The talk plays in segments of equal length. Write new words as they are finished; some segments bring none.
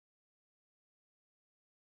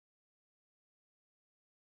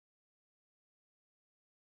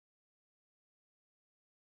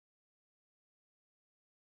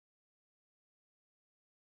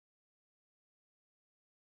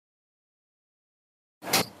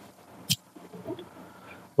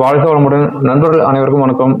வாழ்க வளமுடன் நண்பர்கள் அனைவருக்கும்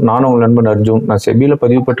வணக்கம். நானும் உங்கள் நண்பன் அர்ஜுன். நான் செபியில்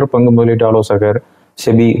பதிவு பெற்ற பங்கு முதலீட்டு ஆலோசகர்,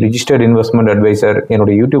 செபி ரிஜிஸ்டர்ட் இன்வெஸ்ட்மெண்ட் அட்வைசர்.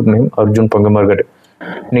 என்னுடைய யூடியூப் நேம் அர்ஜுன் பங்கு மார்க்கெட்.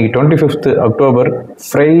 இன்னைக்கு 25th October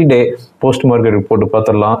Friday post market report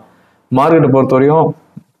பார்த்துடலாம். மார்க்கெட்டை பொறுத்தவரையும்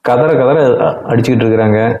கதற அடிச்சுக்கிட்டு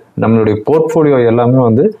இருக்கிறாங்க. நம்மளுடைய போர்ட்ஃபோலியோ எல்லாமே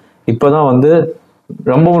வந்து இப்போதான் வந்து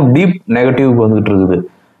ரொம்பவும் டீப் நெகட்டிவ்க்கு வந்துகிட்டு இருக்குது.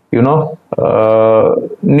 You know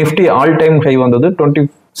Nifty all time high வந்தது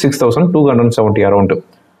 26,270 அரௌண்டு.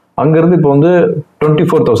 அங்கேருந்து இப்போ வந்து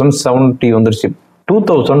 24,070 வந்துருச்சு.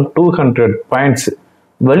 2,200 பாயிண்ட்ஸ்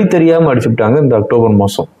வழி தெரியாமல் அடிச்சுட்டாங்க இந்த அக்டோபர்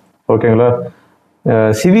மாதம். ஓகேங்களா?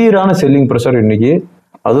 சிவியரான செல்லிங் ப்ரெஷர் இன்னைக்கு.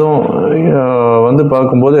 அதுவும் வந்து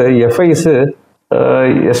பார்க்கும்போது எஃப்ஐஸு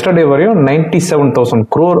எஸ்டர்டே வரையும் 97,000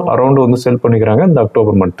 crore அரௌண்டு வந்து செல் பண்ணிக்கிறாங்க இந்த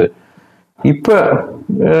அக்டோபர் மந்த்து. இப்போ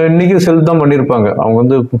இன்னைக்கு செல் தான் பண்ணியிருப்பாங்க. அவங்க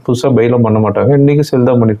வந்து புதுசாக பைலாம் பண்ண மாட்டாங்க. இன்னைக்கு செல்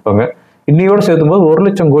தான் பண்ணியிருப்பாங்க. இன்னையோடு சேர்த்தும் போது 1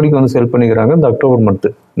 லட்சம் கோடிக்கு வந்து செல் பண்ணிக்கிறாங்க இந்த அக்டோபர் மந்த்து.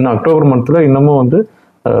 இன்னும் அக்டோபர் மந்த்தில் இன்னமும் வந்து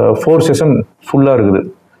 4 செஷன் ஃபுல்லாக இருக்குது.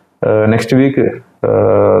 நெக்ஸ்ட் வீக்கு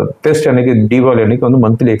டெஸ்ட் அன்னைக்கு தீபாவளி அன்னைக்கு வந்து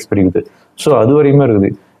மந்த்லி எக்ஸ்பைரி இருக்குது. ஸோ அது வரையுமே இருக்குது.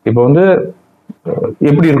 இப்போ வந்து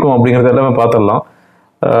எப்படி இருக்கும் அப்படிங்கிறது எல்லாமே பார்த்துடலாம்.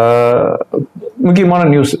 முக்கியமான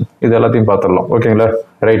நியூஸ் இது எல்லாத்தையும் பார்த்துடலாம். ஓகேங்களா?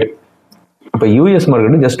 ரைட். இப்போ யூஎஸ்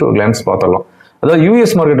மார்க்கெட்டு ஜஸ்ட் ஒரு கிளான்ஸ் பார்த்துடலாம். அதாவது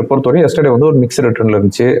யூஎஸ் மார்க்கெட்டை பொறுத்தவரைக்கும் எஸ்டர்டே வந்து ஒரு மிக்ஸ்டு ரிட்டர்னில்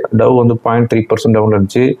இருந்துச்சு. டவ் வந்து 0.3% டவுன்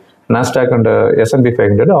இருந்துச்சு. நாஸ்டாக் அண்ட் S&P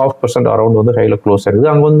 500 0.5% அரௌண்ட் வந்து ஹையில் க்ளோஸ் ஆயிருக்குது.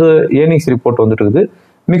 அங்கே வந்து ஏர்னிங்ஸ் ரிப்போர்ட் வந்துட்டு இருக்குது.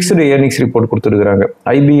 மிக்ஸ்டு ஏர்னிங்ஸ் ரிப்போர்ட் கொடுத்துருக்காங்க.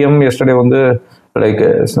 IBM எஸ்டர்டே வந்து லைக்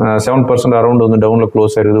 7% அரௌண்ட் வந்து டவுனில்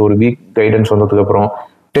க்ளோஸ் ஆயிருக்குது ஒரு வீக் கைடன்ஸ் வந்ததுக்கப்புறம்.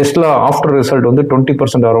 டெஸ்லா ஆஃப்டர் ரிசல்ட் வந்து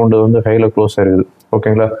 20% அரௌண்ட் வந்து ஹையில் க்ளோஸ் ஆயிருக்குது.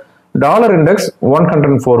 ஓகேங்களா? டாலர் இண்டெக்ஸ்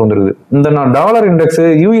 104 வந்துருக்குது. இந்த நான் dollar index,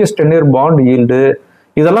 US 10-year bond yield,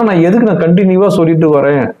 இதெல்லாம் நான் எதுக்கு நான் கண்டினியூவாக சொல்லிட்டு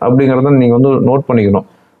வரேன் அப்படிங்கிறத நீங்கள் வந்து நோட் பண்ணிக்கணும்.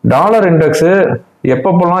 டாலர் இண்டெக்ஸு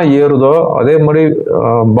எப்பப்பெல்லாம் ஏறுதோ அதே மாதிரி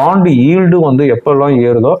பாண்டு ஈல்டு வந்து எப்பெல்லாம்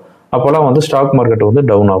ஏறுதோ அப்போல்லாம் வந்து ஸ்டாக் மார்க்கெட் வந்து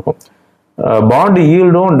டவுன் ஆகும். பாண்டு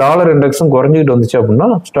ஈல்டும் டாலர் இண்டெக்ஸும் குறைஞ்சிக்கிட்டு வந்துச்சு அப்படின்னா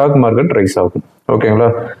ஸ்டாக் மார்க்கெட் ரைஸ் ஆகும். ஓகேங்களா?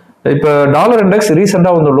 இப்போ டாலர் இண்டெக்ஸ்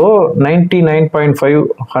ரீசெண்டாக வந்து லோ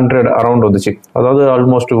 99.500 அரௌண்ட் வந்துச்சு. அதாவது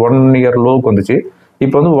ஆல்மோஸ்ட் 1 year லோவுக்கு வந்துச்சு.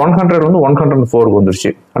 இப்போ வந்து 100 வந்து 104க்கு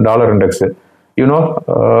வந்துருச்சு dollar index. You know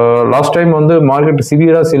last time வந்து மார்க்கெட்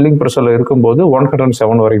சிவியராக செல்லிங் ப்ரெஷரில் இருக்கும்போது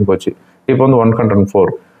 107 வரைக்கும் போச்சு. இப்போ வந்து 104.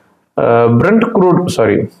 Friend crude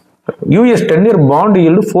US 10-year bond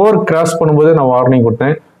yield 4 cross பண்ணும்போதே நான் வார்னிங்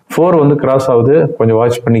கொடுத்தேன். 4 வந்து கிராஸ் ஆகுது, கொஞ்சம்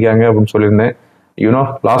வாட்ச் பண்ணிக்காங்க அப்படின்னு சொல்லியிருந்தேன். யூனோ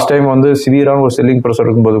லாஸ்ட் டைம் வந்து சிவியரான ஒரு செல்லிங் ப்ரெஷர்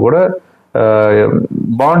இருக்கும்போது கூட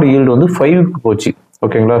பாண்ட் ஈல்டு வந்து 5க்கு போச்சு.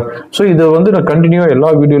 ஓகேங்களா? ஸோ இதை வந்து நான் கண்டினியூவாக எல்லா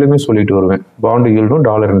வீடியோலையுமே சொல்லிட்டு வருவேன். Bond ஈல்டும்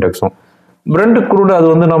dollar இண்டெக்ஸும். பிரெண்ட் க்ரூட் அது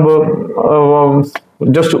வந்து நம்ம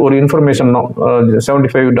ஜஸ்ட் ஒரு இன்ஃபர்மேஷன் தான்.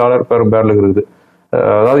 $75 per barrel இருக்குது.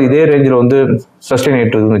 அதாவது இதே ரேஞ்சில் வந்து சஸ்டெயின்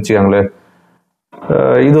ஆகிட்டு இருக்குதுன்னு வச்சுக்காங்களேன்.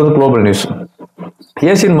 இது வந்து குளோபல் நியூஸ்.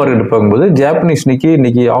 ஏசியன் மார்க்கெட் பார்க்கும்போது ஜாப்பனீஸ் இன்னைக்கு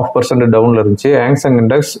 0.5% டவுனில் இருந்துச்சு. Hang Seng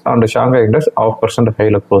index and Shanghai index 0.5%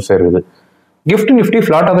 ஹையில் க்ளோஸ் ஆயிருக்குது. கிஃப்ட் நிஃப்டி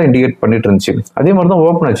ஃப்ளாட்டாக தான் இண்டிகேட் பண்ணிட்டு இருந்துச்சு. அதே மாதிரி தான்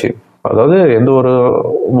ஓப்பன் ஆச்சு. அதாவது எந்த ஒரு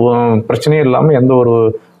பிரச்சனையும் இல்லாமல், எந்த ஒரு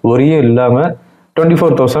ஒரியும் இல்லாமல்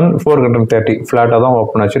 24,430 ஃப்ளாட்டாக தான்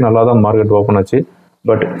ஓப்பன் ஆச்சு. நல்லா தான் மார்க்கெட் ஓப்பன் ஆச்சு.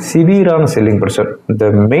 But சிவியரான selling pressure. The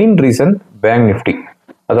main reason bank Nifty.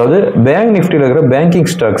 அதாவது பேங்க் நிஃப்டியில் இருக்கிற பேங்கிங்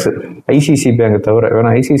ஸ்டாக்ஸ், ஐசிசி பேங்கை தவிர,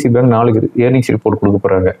 வேணா ஐசிசி பேங்க் நாளைக்கு ஏர்னிங்ஸ் ரிப்போர்ட் கொடுக்க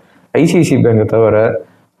போகிறாங்க. ஐசிசி பேங்கை தவிர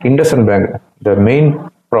IndusInd bank the main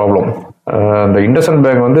problem. இந்த இண்டஸ்இண்ட்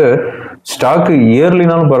பேங்க் வந்து ஸ்டாக்கு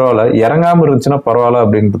ஏர்லினாலும் பரவாயில்ல, இறங்காமல் இருந்துச்சுன்னா பரவாயில்ல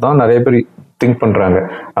அப்படின்ட்டு தான் நிறைய பேர் திங்க் பண்ணுறாங்க.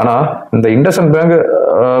 ஆனால் இந்த IndusInd bank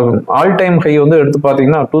all time high வந்து எடுத்து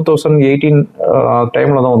பார்த்தீங்கன்னா 2018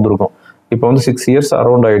 டைமில் தான் வந்திருக்கும். இப்போ வந்து 6 years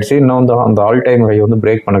அரௌண்ட் ஆயிடுச்சு. இன்னும் வந்து அந்த ஆல் டைம் ஹை வந்து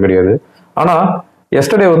பிரேக் பண்ண கிடையாது. ஆனால்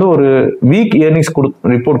எஸ்டர்டே வந்து ஒரு வீக் ஏர்னிங்ஸ்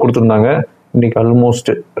ரிப்போர்ட் கொடுத்துருந்தாங்க. இன்னைக்கு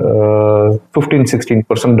ஆல்மோஸ்ட்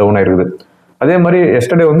 15-16% டவுன் ஆயிருக்குது. அதே மாதிரி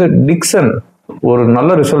எஸ்டர்டே வந்து டிக்சன் ஒரு நல்ல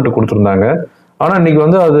ரிசல்ட் கொடுத்துருந்தாங்க. ஆனால் இன்னைக்கு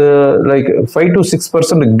வந்து அது லைக்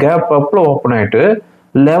 5-6% கேப் அப்பில் ஓப்பன் ஆகிட்டு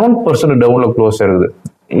 11% டவுனில் க்ளோஸ் ஆயிருக்குது.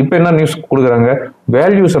 இப்போ என்ன நியூஸ் கொடுக்குறாங்க?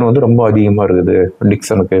 வேல்யூஷன் வந்து ரொம்ப அதிகமாக இருக்குது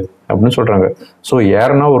டிக்சனுக்கு அப்படின்னு சொல்கிறாங்க. ஸோ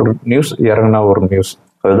ஏறனா ஒரு நியூஸ், இறங்கினா ஒரு நியூஸ்.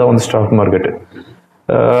 அதுதான் வந்து ஸ்டாக் மார்க்கெட்டு.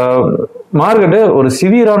 மார்க்கெட்டு ஒரு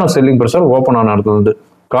சிவியரான செல்லிங் ப்ரெஷர் ஓப்பன் ஆன இடத்துல இருந்து.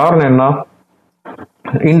 காரணம் என்ன?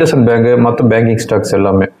 இண்டஸ்இண்ட் பேங்கு, மற்ற பேங்கிங் ஸ்டாக்ஸ்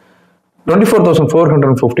எல்லாமே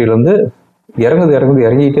 24,450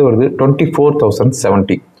 இறங்கிட்டே வருது.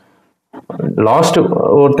 24,070. லாஸ்ட்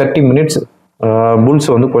ஒரு 30 minutes புல்ஸ்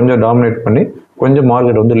வந்து கொஞ்சம் டாமினேட் பண்ணி கொஞ்சம்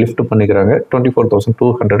மார்க்கெட் வந்து லிஃப்ட் பண்ணிக்கிறாங்க.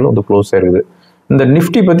 24,200 வந்து க்ளோஸ் ஆயிருக்குது. இந்த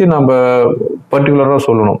நிஃப்டி பற்றி நம்ம பர்டிகுலராக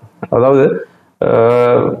சொல்லணும். அதாவது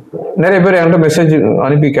நிறைய பேர் என்கிட்ட மெசேஜ்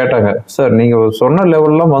அனுப்பி கேட்டாங்க, சார் நீங்கள் சொன்ன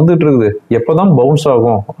லெவல்லாம் வந்துட்டு இருக்குது, எப்போ தான் பவுன்ஸ்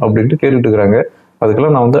ஆகும் அப்படின்ட்டு கேட்டுட்டு இருக்கிறாங்க.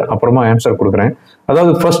 அதுக்கெல்லாம் நான் வந்து அப்புறமா ஆன்சர் கொடுக்குறேன்.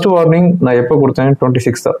 அதாவது ஃபர்ஸ்ட் வார்னிங் நான் எப்போ கொடுத்தேன்,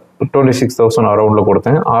 26,000 அரௌண்டில்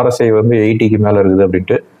கொடுத்தேன். ஆர்எஸ்ஐ வந்து 80க்கு மேலே இருக்குது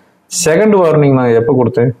அப்படின்ட்டு. செகண்ட் வார்னிங் நான் எப்போ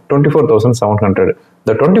கொடுத்தேன், 24,700.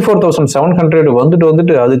 இந்த 24,700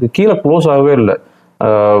 வந்துட்டு அதுக்கு கீழே க்ளோஸ் ஆகவே இல்லை.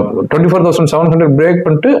 24,700 பிரேக்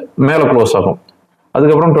பண்ணிட்டு மேலே க்ளோஸ் ஆகும்.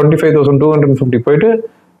 அதுக்கப்புறம் 25,250 போயிட்டு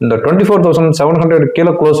இந்த 24,700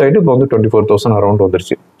 கீழே க்ளோஸ் ஆகிட்டு இப்போ வந்து 24,000 அரௌண்ட்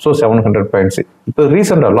வந்துருச்சு. So 700 points. இப்போ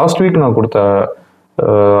ரீசெண்டாக லாஸ்ட் வீக் நான் கொடுத்த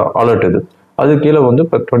அலர்ட் இது, அது கீழே வந்து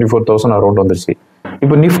இப்போ 24,000 அரௌண்ட் வந்துருச்சு.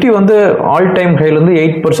 இப்போ நிஃப்டி வந்து ஆல் டைம் ஹைலேருந்து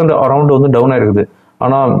 8% அரௌண்ட் வந்து டவுன் ஆயிருக்குது.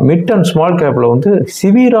 ஆனால் மிட் அண்ட் ஸ்மால் கேப்ல வந்து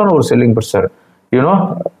சிவியரான ஒரு செல்லிங் ப்ரெஷர். யூனோ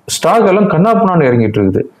ஸ்டாக் எல்லாம் கண்ணாப்புனான்னு இறங்கிட்டு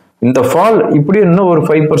இருக்குது. இந்த ஃபால் இப்படி இன்னும் ஒரு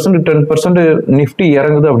 5% 10% நிஃப்டி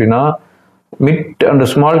இறங்குது அப்படின்னா mid and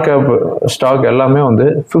small cap stock எல்லாமே வந்து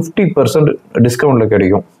 50% டிஸ்கவுண்ட்ல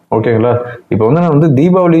கிடைக்கும். ஓகேங்களா? இப்போ வந்து நான் வந்து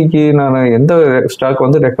தீபாவளிக்கு நான் எந்த ஸ்டாக்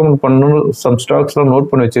வந்து ரெக்கமெண்ட் பண்ணணும், சம் ஸ்டாக்ஸ்லாம் நோட்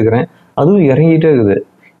பண்ணி வச்சுக்கிறேன். அதுவும் இறங்கிட்டே இருக்குது.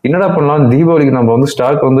 என்னடா பண்ணலாம், தீபாவளிக்கு நம்ம வந்து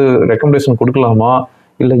ஸ்டாக் வந்து ரெக்கமெண்டேஷன் கொடுக்கலாமா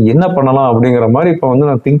இல்லை என்ன பண்ணலாம் அப்படிங்கிற மாதிரி இப்போ வந்து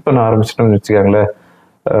நான் திங்க் பண்ண ஆரம்பிச்சிட்டேன்னு வச்சுக்காங்களேன்.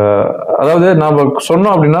 அதாவது நம்ம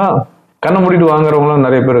சொன்னோம் அப்படின்னா கண்ணை மூடிட்டு வாங்குறவங்களாம்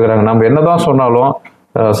நிறைய பேர் இருக்கிறாங்க. நம்ம என்னதான் சொன்னாலும்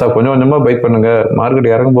சார் கொஞ்சம் கொஞ்சமாக பை பண்ணுங்க, மார்க்கெட்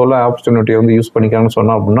இறங்கும் போல ஆப்பர்ச்சுனிட்டியை வந்து யூஸ் பண்ணிக்காங்கன்னு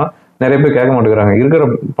சொன்னோம் அப்படின்னா நிறைய பேர் கேட்க மாட்டேங்கிறாங்க. இருக்கிற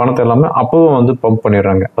பணத்தை எல்லாமே அப்பவும் வந்து பம்ப்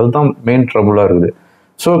பண்ணிடுறாங்க. அதுதான் மெயின் ட்ரபுளாக இருக்குது.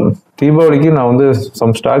 ஸோ தீபாவளிக்கு நான் வந்து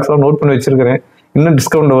சம் ஸ்டாக்ஸ்லாம் நோட் பண்ணி வச்சிருக்கிறேன். இன்னும்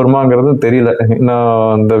டிஸ்கவுண்ட் வருமாங்கிறது தெரியல.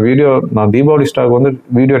 நான் தீபாவளி ஸ்டாக் வந்து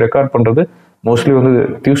வீடியோ ரெக்கார்ட் பண்ணுறது மோஸ்ட்லி வந்து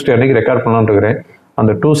டியூஸ்டே அன்னைக்கு ரெக்கார்ட் பண்ணலான்னு இருக்கிறேன்.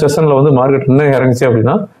 அந்த 2 செஷனில் வந்து மார்க்கெட் இன்னும் இறங்கிச்சு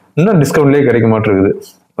அப்படின்னா இன்னும் டிஸ்கவுண்ட்லேயே கிடைக்க மாட்டேங்குது.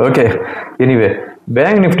 ஓகே, எனிவே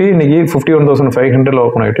பேங்க் நிஃப்டி இன்னைக்கு 51,500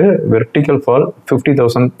 ஓப்பன் ஆகிட்டு வெர்டிக்கல் ஃபால்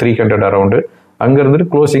 50,300 அரௌண்டு. அங்கே இருந்துட்டு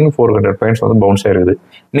க்ளோசிங் 400 பாயிண்ட்ஸ் வந்து பவுன்ஸ் ஆயிருக்குது.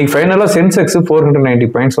 இன்னைக்கு ஃபைனலாக சென்செக்ஸ் 490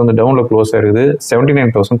 பாயிண்ட்ஸ் வந்து டவுனில் க்ளோஸ் ஆயிருக்குது,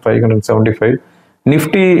 79,575.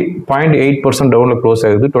 நிஃப்டி 0.8% டவுனில் க்ளோஸ்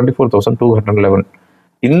ஆகுது, 24,211.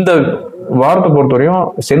 இந்த வாரத்தை பொறுத்தவரையும்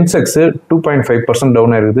சென்செக்ஸ் 2.5%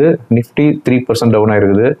 டவுன் ஆயிருக்குது, நிஃப்டி 3% டவுன்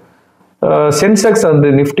ஆயிருக்குது. Sensex and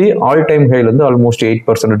Nifty all time ஹைலேருந்து almost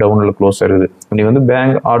 8% டவுனில் க்ளோஸ் ஆயிருக்குது. நீ வந்து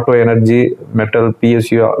bank, auto, energy, metal,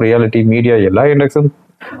 PSU, reality, media எல்லா இண்டெக்ஸும்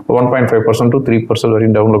 1.5% to 3%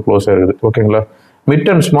 வரையும் டவுனில் க்ளோஸ் ஆயிருக்குது. ஓகேங்களா? மிட்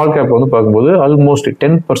அண்ட் ஸ்மால் கேப் வந்து பார்க்கும்போது ஆல்மோஸ்ட்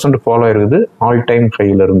 10% ஃபாலோ ஆயிருக்குது all time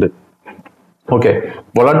ஹைலேருந்து. Okay,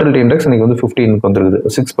 volatility index இன்னைக்கு வந்து 15க்கு வந்துருக்குது,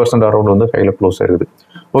 6% அரௌண்ட் வந்து ஹைல க்ளோஸ் ஆயிருக்குது.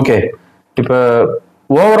 ஓகே, இப்போ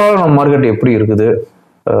ஓவரால் நம்ம மார்க்கெட் எப்படி இருக்குது,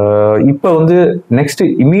 இப்போ வந்து நெக்ஸ்ட்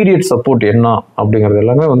இமீடியட் சப்போர்ட் என்ன அப்படிங்கிறது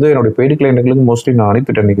எல்லாமே வந்து என்னுடைய பெய்டு கிளைண்ட்டுகளுக்கு மோஸ்ட்லி நான்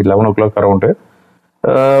அனுப்பிட்டேன். இன்னைக்கு 11 o'clock அரௌண்டு.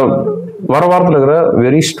 வர வாரத்தில் இருக்கிற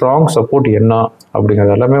வெரி ஸ்ட்ராங் சப்போர்ட் என்ன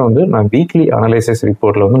அப்படிங்கிறது எல்லாமே வந்து நான் வீக்லி அனலைசிஸ்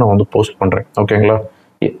ரிப்போர்ட்ல வந்து நான் வந்து போஸ்ட் பண்றேன். ஓகேங்களா?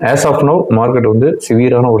 ஆஸ் ஆஃப் நோ மார்க்கெட் வந்து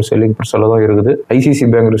சிவியரான ஒரு செல்லிங் ப்ரெஷர்ல தான் இருக்குது. ஐசிசி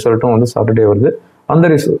பேங்க் ரிசல்ட்டும் வந்து சாட்டர்டே வருது. அந்த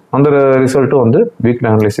ரிசல்ட்டும் வந்து வீக்லி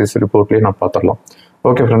அனலைசிஸ் ரிப்போர்ட்லேயே நான் பார்த்துடலாம்.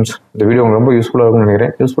 ஓகே ஃப்ரெண்ட்ஸ், இந்த வீடியோ உங்களுக்கு ரொம்ப யூஸ்ஃபுல்லாக இருக்கும்னு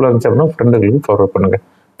நினைக்கிறேன். யூஸ்ஃபுல்லாக இருந்துச்சு அப்படின்னா ஃப்ரெண்டுகளுக்கு ஃபார்வர்ட் பண்ணுங்க.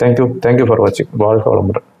 தேங்க்யூ ஃபார் வாட்சிங். வாழ்க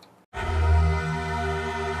வளமுடன்.